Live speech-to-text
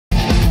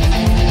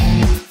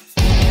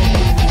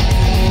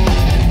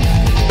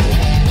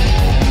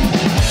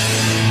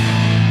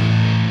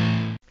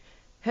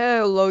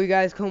Hello you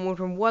guys, Como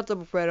from What's Up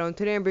with Fredo, and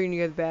today I'm bringing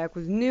you guys back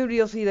with new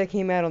DLC that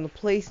came out on the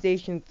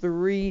PlayStation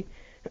 3.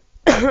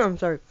 I'm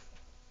sorry.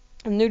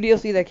 A new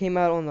DLC that came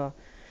out on the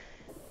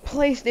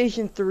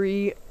PlayStation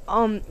 3.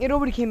 It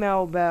already came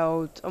out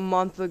about a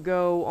month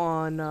ago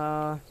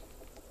on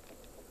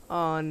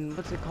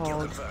what's it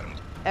called?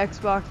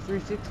 Xbox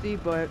 360,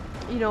 but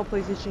you know,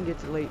 PlayStation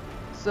gets it late.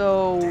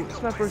 So,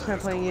 it's my first time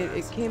playing it.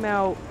 It came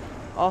out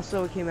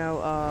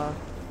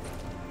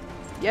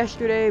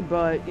yesterday,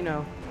 but you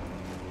know,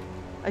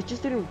 I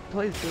just didn't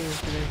play this game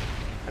yesterday.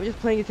 I'm just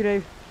playing it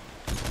today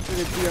for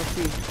the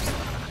DLC.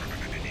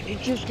 I'm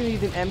just gonna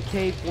use an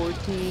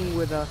MK14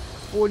 with a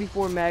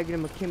 44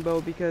 Magnum Akimbo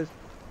because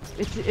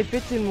it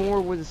fits in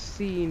more with the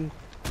scene.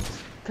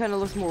 Kind of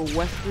looks more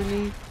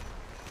westerny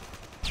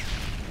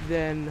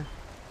than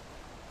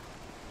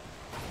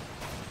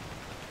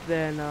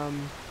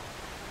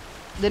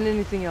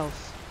anything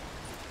else.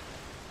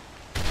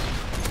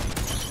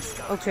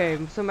 Okay,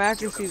 so my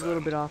accuracy is a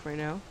little bit off right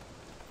now.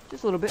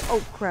 Just a little bit.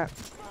 Oh, crap.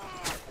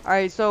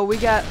 Alright, so we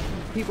got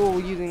people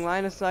using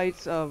line of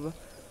sights of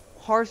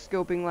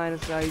scoping line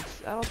of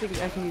sights. I don't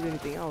think I can use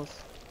anything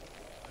else.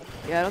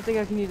 Yeah, I don't think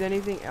I can use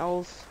anything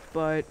else,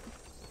 but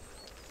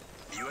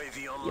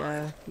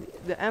yeah,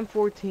 the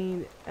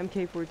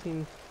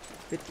MK14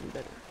 fits in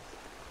better.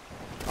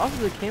 Also,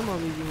 the camo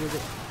I'm using with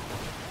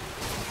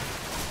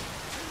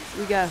it.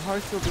 We got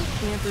scoping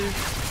campers,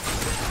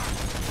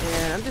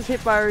 and I'm just hip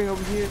firing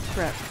over here.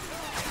 Crap.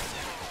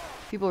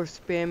 People are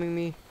spamming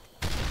me.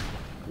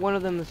 One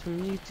of them is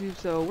from YouTube,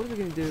 so what are we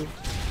gonna do?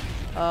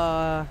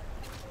 Alright,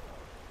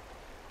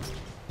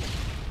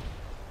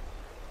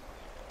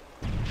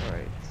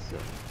 so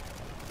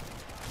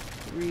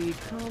read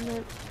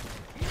comment.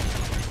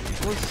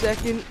 1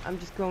 second, I'm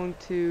just going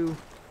to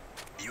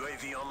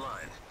UAV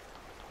online.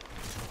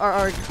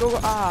 Alright, go.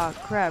 Ah,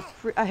 crap.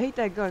 I hate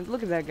that gun.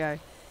 Look at that guy.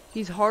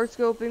 He's hard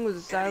scoping with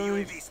a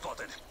silent.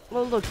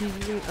 Well, look, he's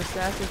using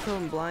assassin kill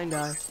and blind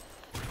eye.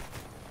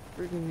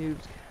 Freaking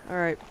noobs.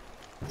 Alright.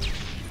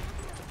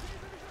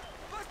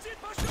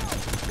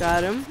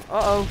 Got him.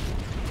 Uh-oh.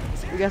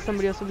 We got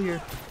somebody else over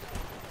here.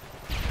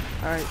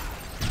 Alright.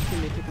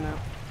 Teammate took him out.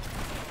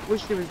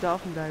 Wish there was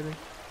dolphin diving.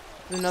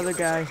 There's another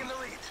guy.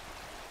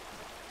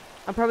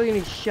 I'm probably gonna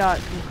get shot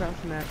from across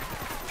the map.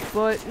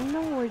 But,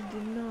 no, I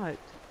did not.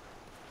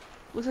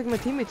 Looks like my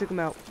teammate took him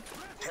out.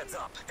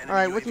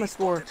 Alright, what's my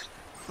score?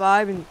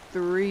 5 and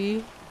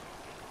 3.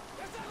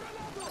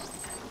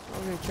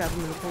 I'm gonna trap him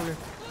in the corner.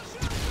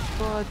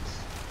 But...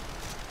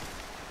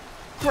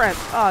 crap!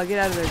 Ah, get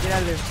out of there, get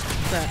out of there.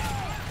 Crap.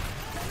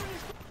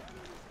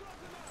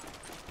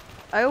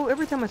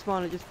 Every time I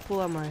spawn, I just pull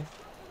out my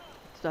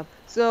stuff.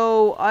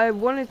 So, I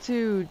wanted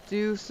to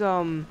do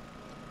some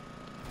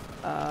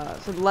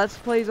Let's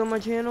Plays on my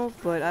channel,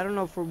 but I don't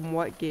know from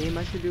what game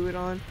I should do it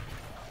on.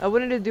 I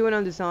wanted to do it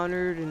on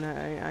Dishonored, and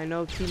I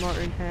know T.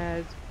 Martin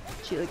has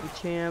Cheat Like a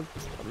Champ.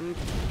 I'm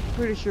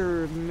pretty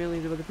sure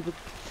millions of other people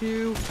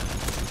too.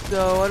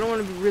 So, I don't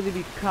want to really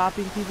be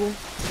copying people.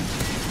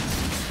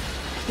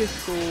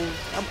 Pistols.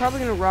 I'm probably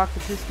gonna rock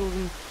the pistols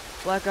in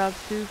Black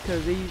Ops 2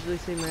 because they usually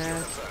save my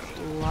ass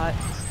a lot.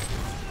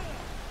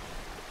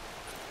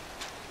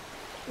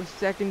 With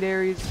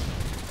secondaries.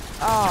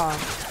 Ah.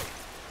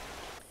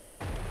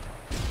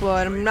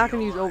 But I'm not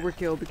gonna use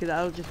overkill because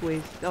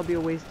that'll be a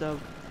waste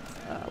of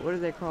what are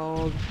they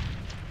called?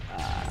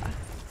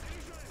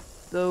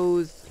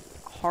 Those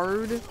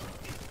hard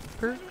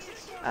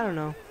perks? I don't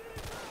know.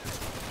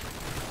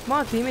 Come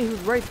on, teammate, he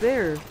was right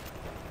there.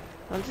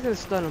 I'm just gonna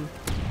stun him.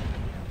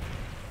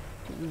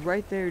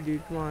 Right there,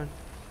 dude. Come on.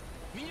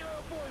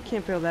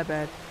 Can't fail that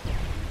bad.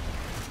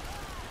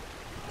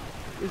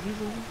 Is he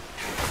moving?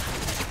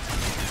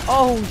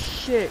 Oh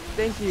shit!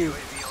 Thank you.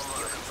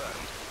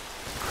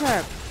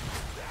 Crap.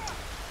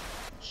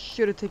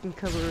 Should have taken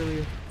cover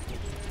earlier.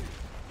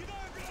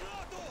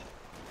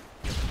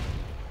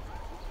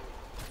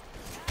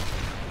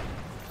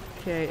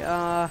 Okay.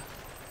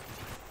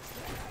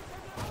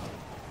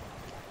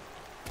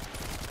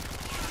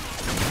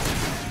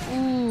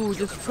 Ooh,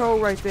 just pro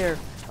right there.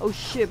 Oh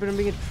shit, but I'm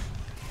being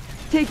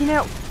taken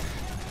out.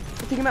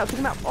 Take him out, take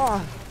him out. Oh.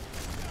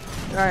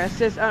 Alright,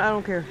 assist. I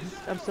don't care.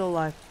 I'm still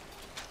alive.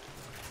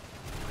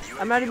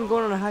 I'm not even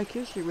going on a high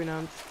kill streak right now.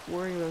 I'm just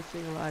worrying about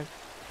staying alive.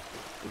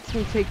 I'm just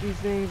gonna take these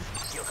things.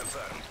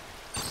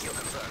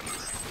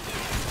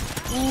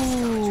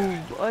 Ooh,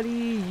 buddy,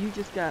 you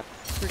just got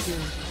freaking.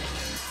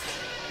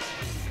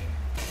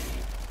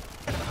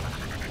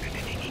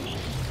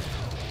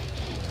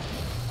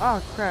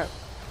 Oh crap.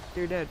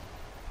 They're dead.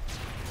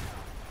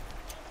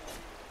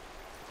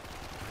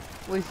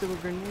 Wasted a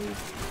grenade.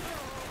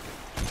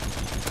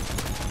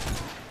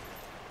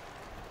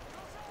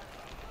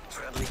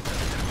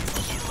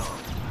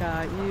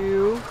 Got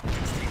you.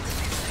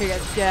 Okay,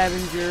 got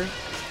scavenger.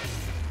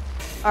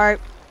 Alright.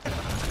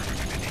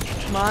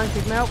 Come on,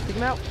 take him out, take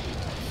him out.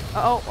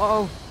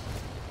 Uh-oh.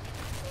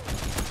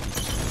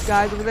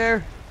 Guys over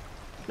there.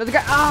 Another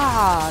guy.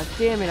 Ah,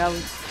 damn it, I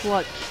was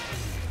clutch.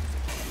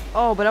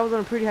 Oh, but I was on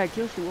a pretty high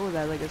kill streak. What was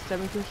that, like a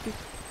 7 kill streak?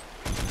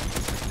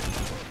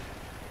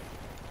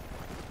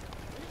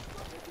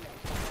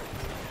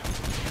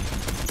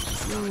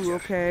 Ooh,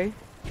 okay.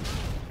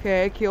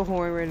 Okay, kill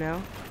horn right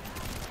now.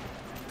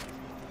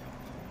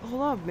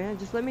 Hold up, man.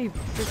 Just let me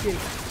freaking.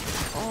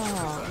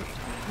 Oh,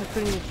 I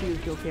couldn't even see the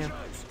kill cam.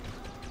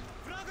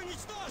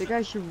 The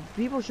guys should.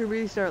 People should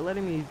really start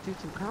letting me do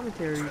some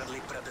commentaries.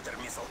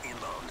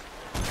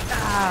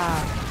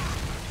 Ah!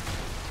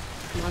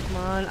 Come on, come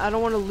on. I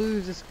don't want to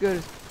lose this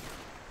good.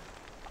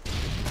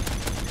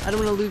 I don't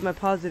want to lose my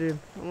positive.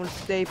 I want to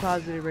stay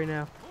positive right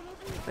now.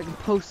 I can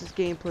post this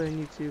gameplay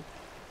on YouTube.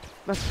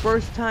 My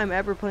first time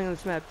ever playing on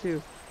this map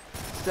too.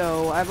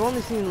 So I've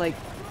only seen like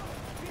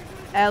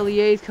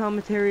Allier's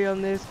commentary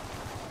on this.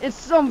 And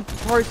some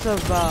parts of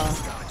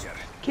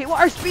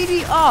KYR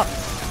Speedy up.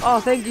 Oh,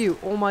 thank you.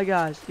 Oh my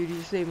gosh, dude,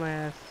 you saved my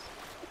ass.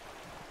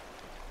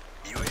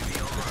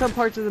 Some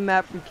parts of the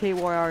map from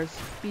KYR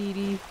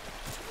Speedy.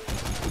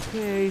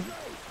 Okay.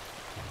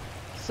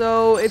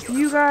 So if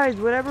you guys,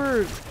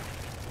 whatever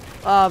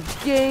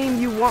game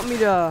you want me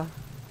to,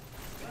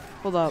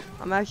 hold up,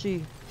 I'm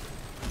actually.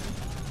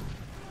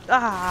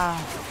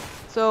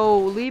 So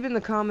leave in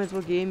the comments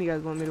what game you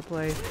guys want me to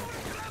play.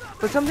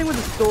 But something with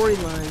a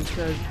storyline,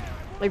 because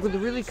like with a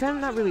really kind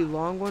of not really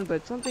long one,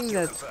 but something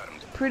that's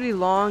pretty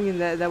long and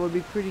that would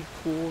be pretty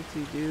cool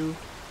to do.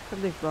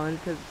 Something fun,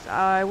 because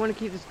I want to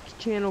keep this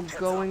channel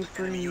going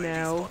for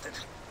now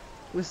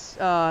with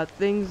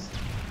things.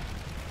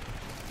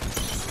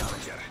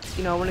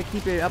 You know, I want to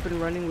keep it up and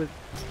running with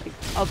like,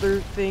 other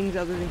things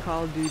other than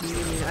Call of Duty.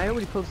 I mean, I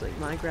already post like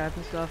Minecraft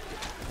and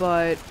stuff,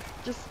 but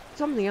just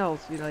something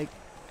else, you know,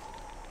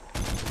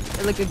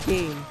 like a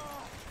game.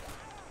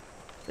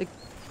 Like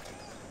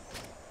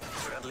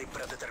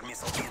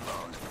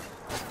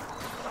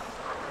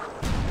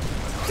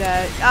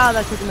that.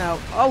 That took him out.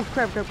 Oh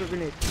crap,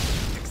 grenade.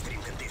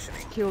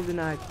 Kill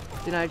denied.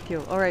 Denied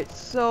kill. Alright,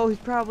 so he's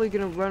probably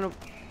gonna run up.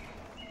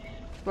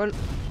 Run.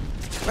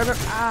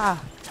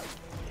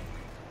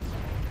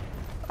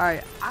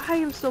 Alright, I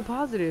am still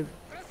positive.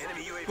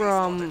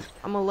 I'm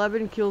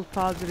 11 kills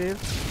positive.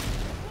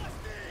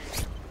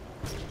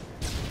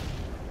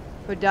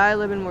 But die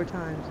 11 more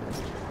times.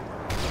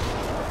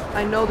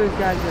 I know there's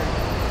guys there.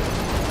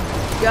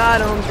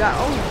 Got him.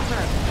 Oh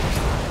crap.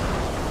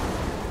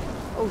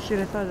 Oh shit,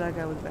 I thought that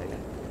guy was bad.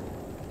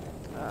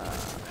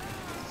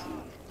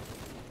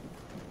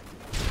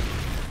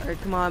 Alright,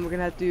 come on, we're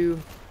gonna have to.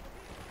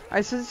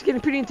 Alright, so this is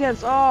getting pretty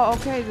intense. Oh,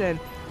 okay then.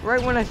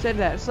 Right when I said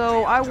that.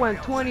 So I went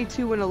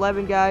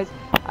 22-11, guys.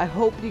 I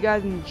hope you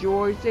guys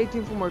enjoyed. Stay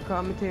tuned for more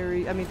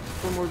commentary. I mean,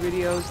 for more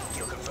videos.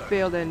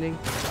 Failed ending.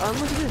 Look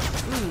at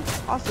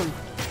this. Awesome.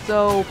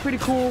 So, pretty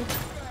cool.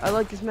 I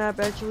like this map,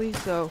 actually.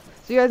 So,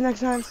 see you guys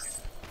next time.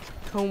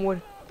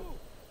 Homewood.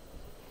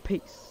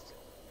 Peace.